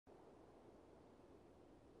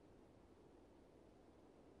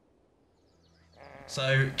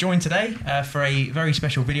So, joined today for a very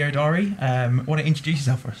special video diary. Want to introduce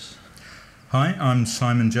yourself for us? Hi, I'm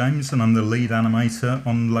Simon James and I'm the lead animator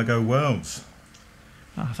on LEGO Worlds.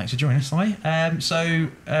 Thanks for joining us, Si.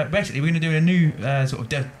 Basically, we're going to do a new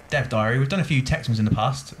sort of dev diary. We've done a few text ones in the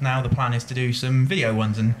past. Now the plan is to do some video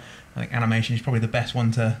ones, and I think animation is probably the best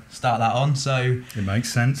one to start that on. So it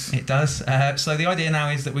makes sense. It does. So the idea now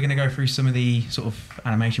is that we're going to go through some of the sort of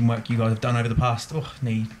animation work you guys have done over the past,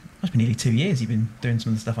 must be nearly 2 years you've been doing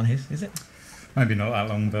some of the stuff on his, is it? Maybe not that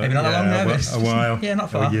long, but maybe not that long, no, but a while. Yeah,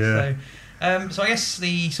 not far. Yeah. So I guess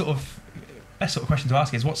the sort of best sort of question to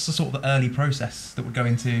ask is, what's the sort of the early process that would go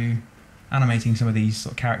into animating some of these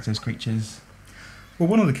sort of characters, creatures? Well,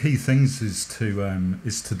 one of the key things is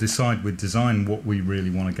to decide with design what we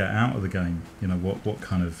really want to get out of the game. You know, what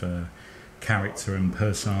kind of character and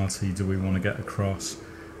personality do we want to get across,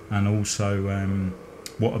 and also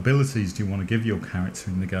what abilities do you want to give your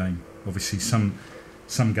character in the game. Obviously,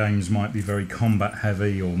 some games might be very combat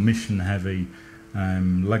heavy or mission heavy.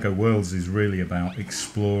 LEGO Worlds is really about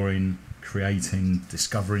exploring, creating,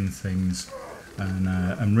 discovering things,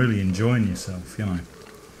 and really enjoying yourself, you know.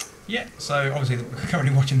 Yeah. So obviously we're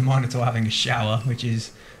currently watching the Minotaur having a shower, which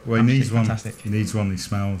is he needs fantastic. He needs one. He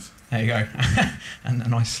smells. There you go, and a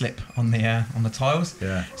nice slip on the tiles.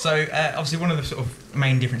 Yeah. So obviously one of the sort of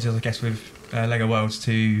main differences, I guess, with LEGO Worlds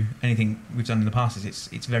to anything we've done in the past is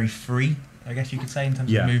it's very free, I guess you could say, in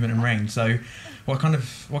terms of movement and range. So what kind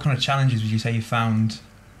of challenges would you say you found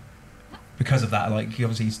because of that? Like,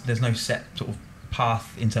 obviously there's no set sort of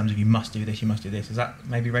path in terms of you must do this, you must do this. Has that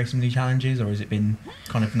maybe raised some new challenges, or has it been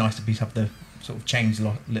kind of nice to have the sort of change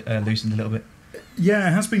loosened a little bit? Yeah,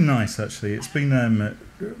 it has been nice actually. It's been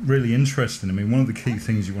really interesting. I mean, one of the key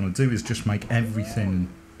things you want to do is just make everything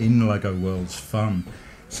in LEGO Worlds fun.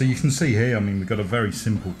 So you can see here, I mean, we've got a very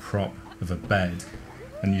simple prop of a bed,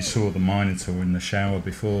 and you saw the Minotaur in the shower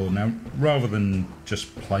before. Now, rather than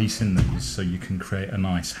just placing these so you can create a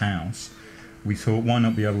nice house, we thought, why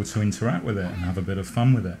not be able to interact with it and have a bit of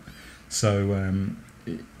fun with it? So,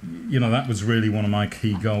 you know, that was really one of my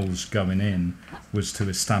key goals going in, was to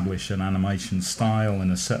establish an animation style and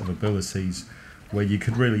a set of abilities where you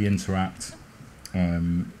could really interact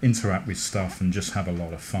with stuff and just have a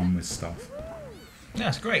lot of fun with stuff. Yeah,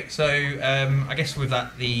 that's great. So I guess with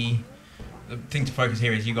that, the thing to focus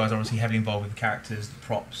here is you guys are obviously heavily involved with the characters, the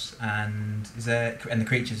props, and the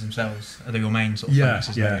creatures themselves. Are they your main sort of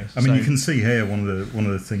focuses? Yeah. I mean, you can see here one of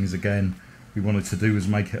the things again we wanted to do was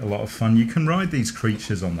make it a lot of fun. You can ride these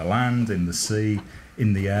creatures on the land, in the sea,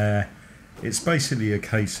 in the air. It's basically a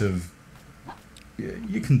case of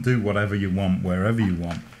you can do whatever you want, wherever you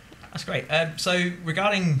want. That's great. So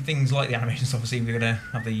regarding things like the animations, obviously we're going to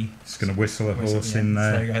have the... It's going to whistle a horse in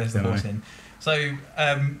there. There you go, there's the horse in. So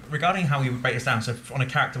regarding how we would break this down, so on a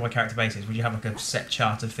character-by-character basis, would you have like a set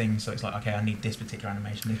chart of things? So it's like, okay, I need this particular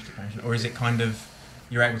animation, or is it kind of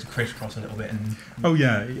you're able to crisscross a little bit? And oh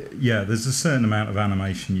yeah. There's a certain amount of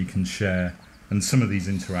animation you can share, and some of these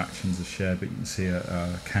interactions are shared. But you can see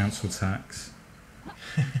a council tax,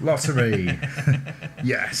 lottery,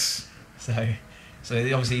 yes. So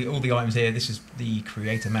obviously all the items here. This is the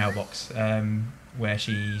creator mailbox, where I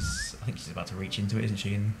think she's about to reach into it, isn't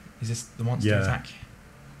she? And is this the monster attack?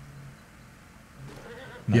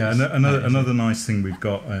 No, yeah, another nice thing we've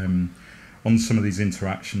got on some of these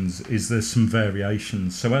interactions is there's some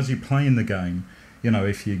variations. So as you play in the game, you know,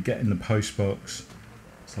 if you get in the post box,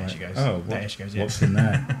 it's there like, she goes. oh, there she goes, yeah. What's in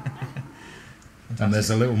there? And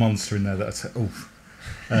there's a little monster in there that's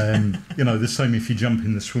you know, the same if you jump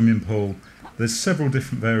in the swimming pool. There's several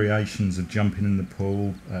different variations of jumping in the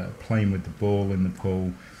pool, playing with the ball in the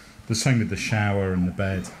pool. The same with the shower and the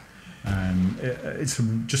bed. It's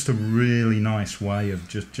just a really nice way of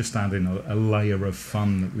just adding a layer of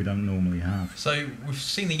fun that we don't normally have. So we've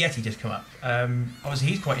seen the Yeti just come up. Obviously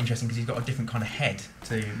he's quite interesting because he's got a different kind of head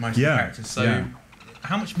to most of the characters. So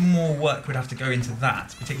how much more work would have to go into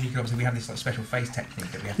that? Particularly because obviously we have this like special face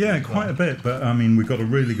technique that we have to do quite a bit. But I mean, we've got a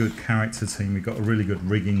really good character team. We've got a really good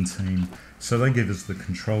rigging team. So they give us the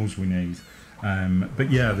controls we need. But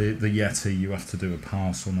yeah, the Yeti, you have to do a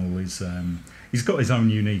pass on all his... he's got his own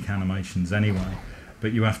unique animations anyway,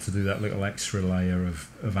 but you have to do that little extra layer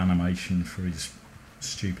of animation for his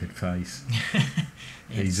stupid face.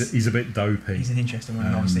 He's a bit dopey. He's an interesting one,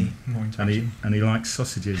 obviously. More interaction. And he likes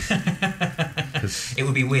sausages. It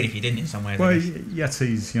would be weird if you didn't in some way. Well,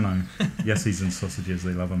 Yetis, you know, Yetis and sausages,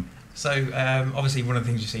 they love them. So obviously one of the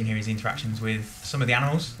things you've seen here is the interactions with some of the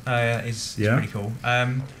animals is pretty cool.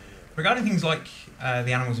 Regarding things like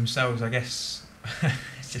the animals themselves, I guess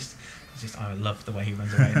it's just I love the way he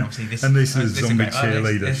runs away. And obviously this is zombie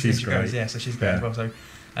cheerleader. She's great. So she's great as well. So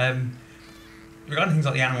regarding things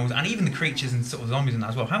like the animals and even the creatures and sort of zombies and that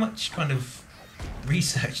as well, how much kind of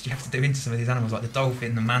research do you have to do into some of these animals, like the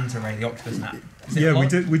dolphin, the manta ray, the octopus, and that? Yeah,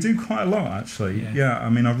 we do quite a lot actually. Yeah, I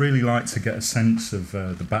mean, I really like to get a sense of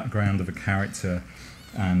the background of a character,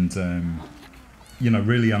 and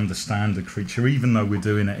really understand the creature, even though we're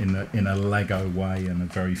doing it in a Lego way and a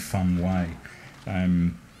very fun way.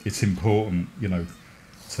 It's important,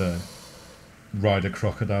 to ride a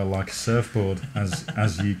crocodile like a surfboard,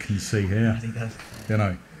 as you can see here. He does.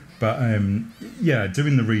 But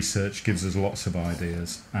doing the research gives us lots of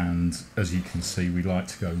ideas, and as you can see, we like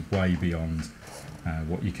to go way beyond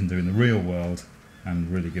what you can do in the real world,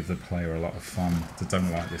 and really give the player a lot of fun. I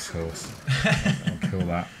don't like this horse. I'll kill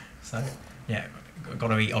that. So, yeah, got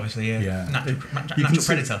to eat, obviously. Yeah. Natural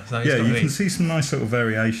predator. So you can see some nice little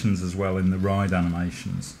variations as well in the ride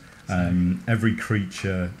animations. Every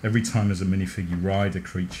creature, every time there's a minifig you ride a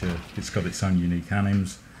creature, it's got its own unique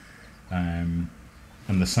anims, and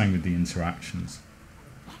the same with the interactions.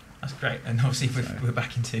 That's great, and obviously we're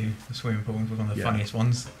back into the swimming pool, one of the funniest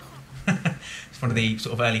ones. It's one of the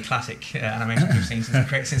sort of early classic animations we've seen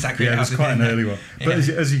since that created. Yeah, it's quite an early one. But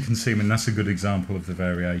as you can see, I mean, that's a good example of the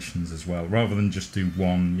variations as well. Rather than just do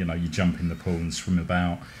one, you jump in the pool and swim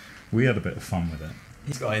about, we had a bit of fun with it.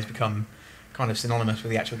 This guy has become kind of synonymous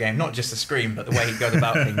with the actual game, not just the scream, but the way he goes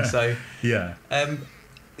about things. So yeah.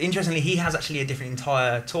 Interestingly, he has actually a different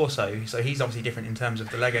entire torso, so he's obviously different in terms of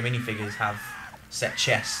the Lego minifigures have set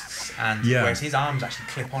chests, and whereas his arms actually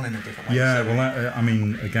clip on in a different way. Yeah, well, I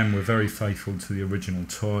mean, again, we're very faithful to the original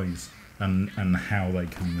toys and how they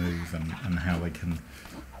can move and how they can.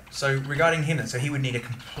 So regarding him, so he would need a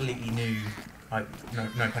completely new,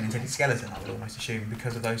 no pun intended, skeleton, I would almost assume,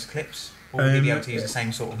 because of those clips, or would he be able to use the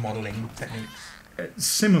same sort of modelling techniques?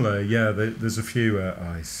 Similar, yeah. There's a few.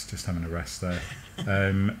 He's just having a rest there.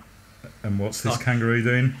 And what's this kangaroo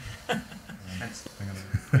doing?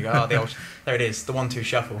 There it is, the 1-2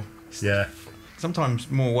 shuffle. Yeah. Sometimes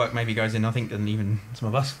more work maybe goes in, I think, than even some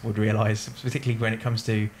of us would realise, particularly when it comes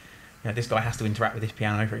to, this guy has to interact with this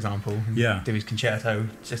piano, for example, and do his concerto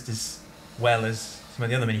just as well as some of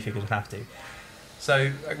the other minifigures would have to.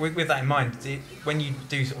 So with that in mind, when you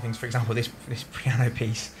do sort of things, for example, this piano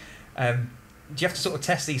piece, do you have to sort of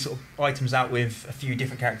test these sort of items out with a few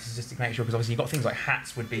different characters just to make sure? Because obviously you've got things like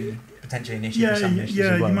hats would be potentially an issue for some issues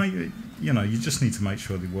as well. You might, you just need to make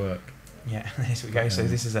sure they work. Yeah, here we go. So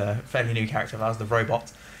this is a fairly new character of ours, the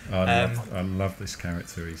robot. I love this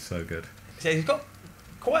character. He's so good. So he's got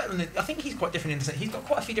I think he's quite different in the sense he's got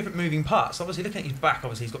quite a few different moving parts. Obviously, looking at his back,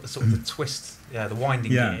 obviously he's got the sort of the twist, the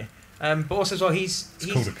winding gear. But also as well, he's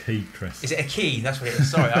called a key, Chris. Is it a key? That's what it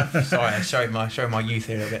is. Sorry, I'm showing my youth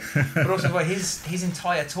here a little bit. But also as well, his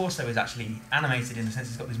entire torso is actually animated in the sense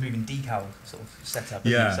he's got this moving decal sort of setup.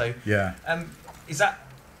 So is that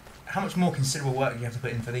how much more considerable work do you have to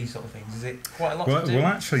put in for these sort of things? Is it quite a lot to do? Well,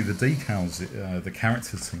 actually, the decals, the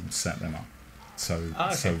character team set them up. So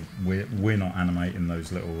we're not animating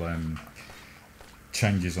those little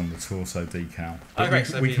changes on the torso decal.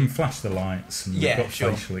 But we can flash the lights, and we've got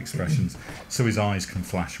facial expressions, so his eyes can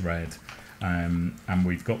flash red, and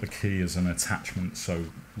we've got the key as an attachment, so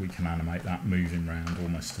we can animate that moving around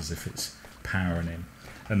almost as if it's powering him.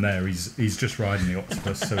 And there, he's just riding the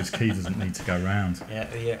octopus, so his key doesn't need to go round. Yeah,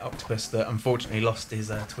 the octopus that unfortunately lost his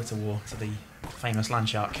Twitter war to the famous land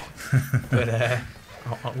shark. But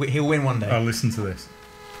he'll win one day. I'll listen to this.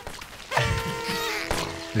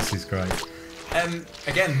 This is great.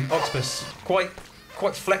 Again, octopus, quite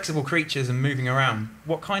flexible creatures and moving around.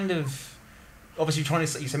 What kind of, obviously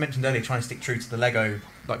you mentioned earlier, trying to stick true to the Lego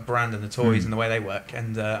brand and the toys and the way they work,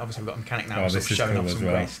 and obviously we've got a mechanic now sort of showing off some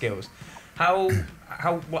great skills.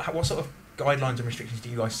 What sort of guidelines and restrictions do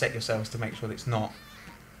you guys set yourselves to make sure that it's not,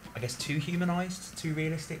 I guess, too humanised, too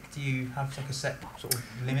realistic? Do you have a set sort of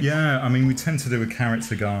limit? Yeah, I mean, we tend to do a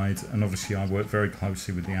character guide, and obviously I work very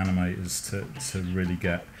closely with the animators to really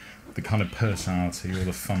get the kind of personality or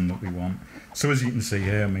the fun that we want. So as you can see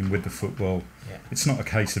here, I mean, with the football, it's not a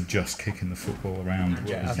case of just kicking the football around.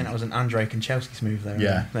 I think that was an Andrei Kanchelskis move there.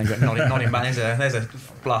 Yeah. Nodding back. There's a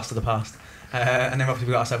blast of the past. And then obviously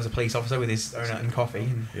we got ourselves a police officer with his donut and coffee.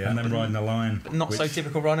 And then riding a lion. But not so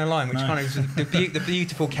typical riding a lion, which kind of is the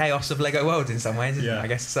beautiful chaos of Lego Worlds in some ways, isn't it, I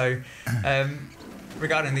guess. So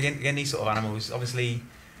regarding again these sort of animals, obviously,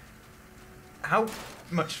 how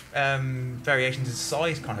much variation does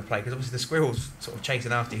size kind of play? Because obviously the squirrel's sort of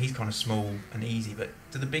chasing after you, he's kind of small and easy, but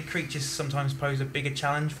do the big creatures sometimes pose a bigger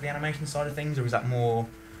challenge for the animation side of things, or is that more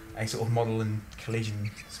a sort of model and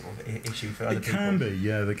collision sort of issue for other people? It can be,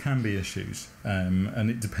 yeah, there can be issues, and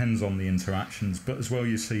it depends on the interactions, but as well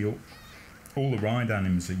you see all the ride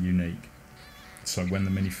anims are unique, So when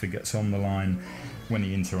the minifig gets on the line, when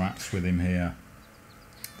he interacts with him here,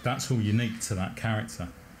 that's all unique to that character,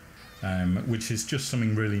 which is just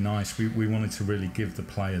something really nice. We wanted to really give the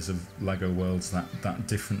players of LEGO Worlds that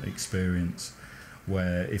different experience,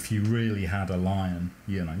 where if you really had a lion,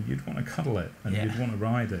 you know, you'd want to cuddle it and you'd want to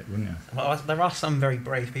ride it, wouldn't you? Well, there are some very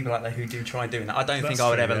brave people out there who do try doing that. I don't think I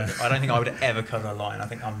would ever cuddle a lion. I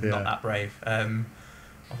think I'm not that brave.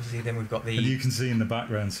 Obviously, then we've got the... And you can see in the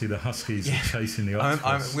background, see the huskies chasing the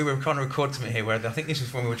octopus. We were trying to record something here where I think this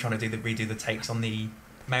was when we were trying to redo the takes on the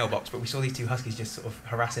mailbox, but we saw these two huskies just sort of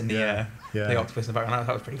harassing the octopus in the background.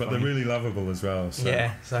 That was pretty funny. But they're really lovable as well. So.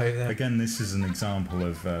 Yeah. So again, this is an example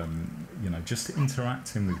of you know, just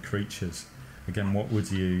interacting with creatures. Again, what would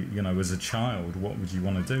you know, as a child, what would you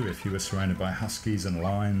want to do if you were surrounded by huskies and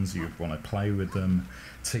lions? You'd want to play with them,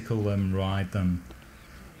 tickle them, ride them.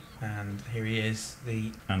 And here he is,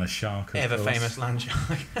 and a shark, ever famous land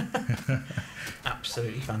shark.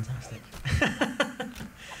 Absolutely fantastic.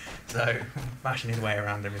 So bashing his way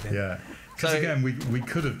around everything. Yeah. Because again, we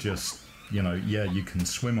could have just, you know, you can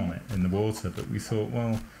swim on it in the water, but we thought,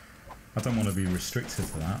 well, I don't want to be restricted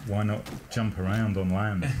to that. Why not jump around on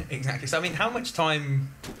land? Exactly. So I mean, how much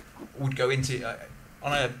time would go into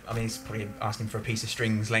I mean, it's probably asking for a piece of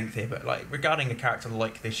string's length here, but like regarding a character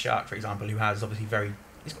like this shark, for example, who has obviously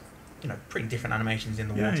he's got, you know, pretty different animations in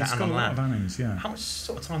the water and on land. How much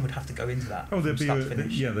sort of time would have to go into that? Oh, there'd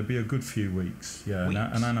be a good few weeks. Yeah, an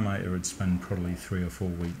animator would spend probably 3 or 4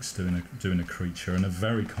 weeks doing a creature, and a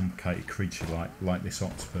very complicated creature like this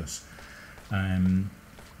octopus.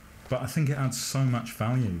 But I think it adds so much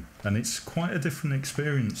value, and it's quite a different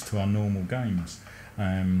experience to our normal games.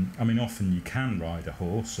 I mean, often you can ride a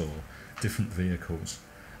horse or different vehicles.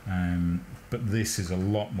 But this is a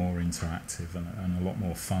lot more interactive and a lot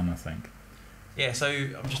more fun, I think. Yeah, so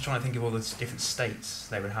I'm just trying to think of all the different states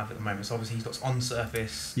they would have at the moment. So obviously he's got on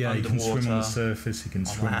surface, underwater. He can swim on the surface, he can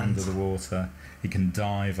swim under the water, he can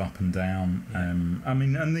dive up and down. I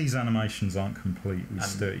mean, and these animations aren't complete. We've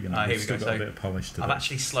still got a bit of polish to do. I've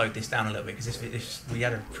actually slowed this down a little bit because we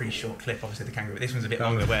had a pretty short clip, obviously, the kangaroo, but this one's a bit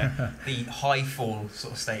longer where the high fall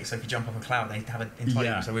sort of state, so if you jump off a cloud, they have an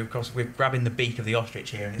entirely... So we're grabbing the beak of the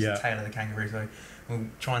ostrich here, and it's the tail of the kangaroo, so we'll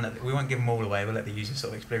try and... We won't give them all away, we'll let the users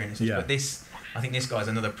sort of experience this. But I think this guy's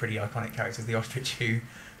another pretty iconic character, the ostrich, who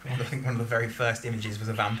I think one of the very first images was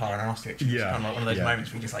a vampire and an ostrich. Which was kind of like one of those moments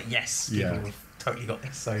where you're just like, yes, people have totally got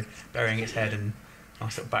this. So burying its head and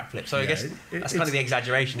nice little backflip. So I guess that's kind of the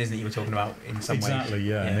exaggeration, isn't it, you were talking about in some ways? Exactly,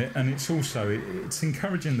 and it's also it's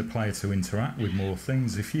encouraging the player to interact with more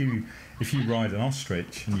things. If you ride an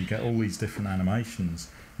ostrich and you get all these different animations,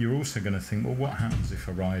 you're also going to think, well, what happens if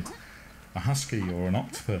I ride a husky or an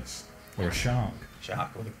octopus or a shark?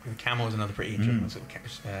 Or the camel is another pretty interesting one. Sort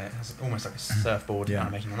of, has almost like a surfboard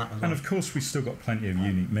animation on that one as well. And of course, we've still got plenty of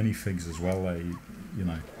unique minifigs as well.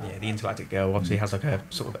 Yeah, the intergalactic girl obviously has like a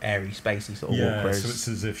sort of airy, spacey sort of walk. Yeah, so it's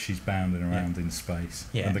as if she's bounding around in space.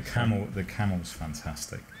 Yeah, and the camel's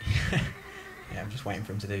fantastic. Yeah, I'm just waiting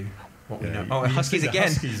for him to do what we know. Oh, huskies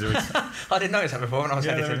again! I didn't notice that before when I was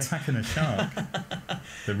they're attacking a shark.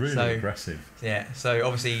 They're really aggressive. Yeah, so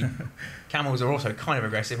obviously camels are also kind of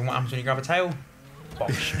aggressive. And what happens when you grab a tail?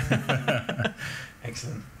 Bosh.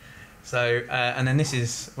 Excellent. So, and then this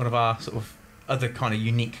is one of our sort of other kind of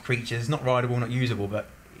unique creatures, not rideable, not usable, but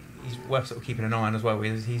he's worth sort of keeping an eye on as well.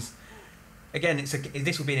 He's again,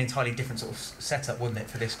 this would be an entirely different sort of setup, wouldn't it,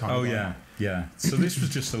 for this kind of guy? Yeah. So this was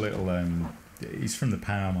just a little. He's from the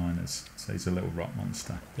Power Miners, so he's a little rock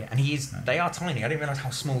monster. Yeah, and they are tiny. I didn't realise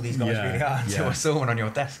how small these guys really are until I saw one on your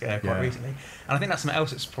desk quite recently. And I think that's something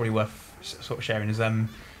else that's probably worth sort of sharing is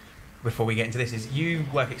before we get into this, is you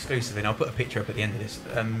work exclusively, and I'll put a picture up at the end of this,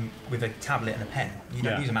 with a tablet and a pen. You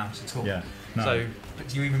don't use a mouse at all. Yeah. No. So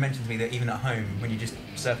you even mentioned to me that even at home, when you just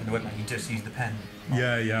surfing the webmail, you just use the pen.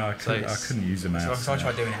 I couldn't use a mouse. So I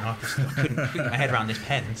tried doing it, and I couldn't get my head around this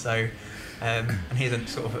pen. So, and here's a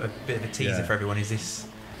sort of a bit of a teaser for everyone. Is this?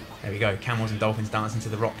 There we go. Camels and dolphins dancing to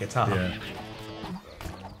the rock guitar. Yeah.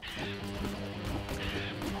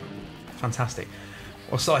 Fantastic.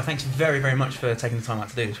 Well, Si, thanks very, very much for taking the time out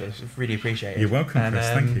to do this with us. Really appreciate it. You're welcome, Chris.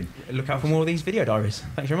 Thank you. Look out for more of these video diaries.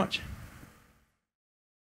 Thanks very much.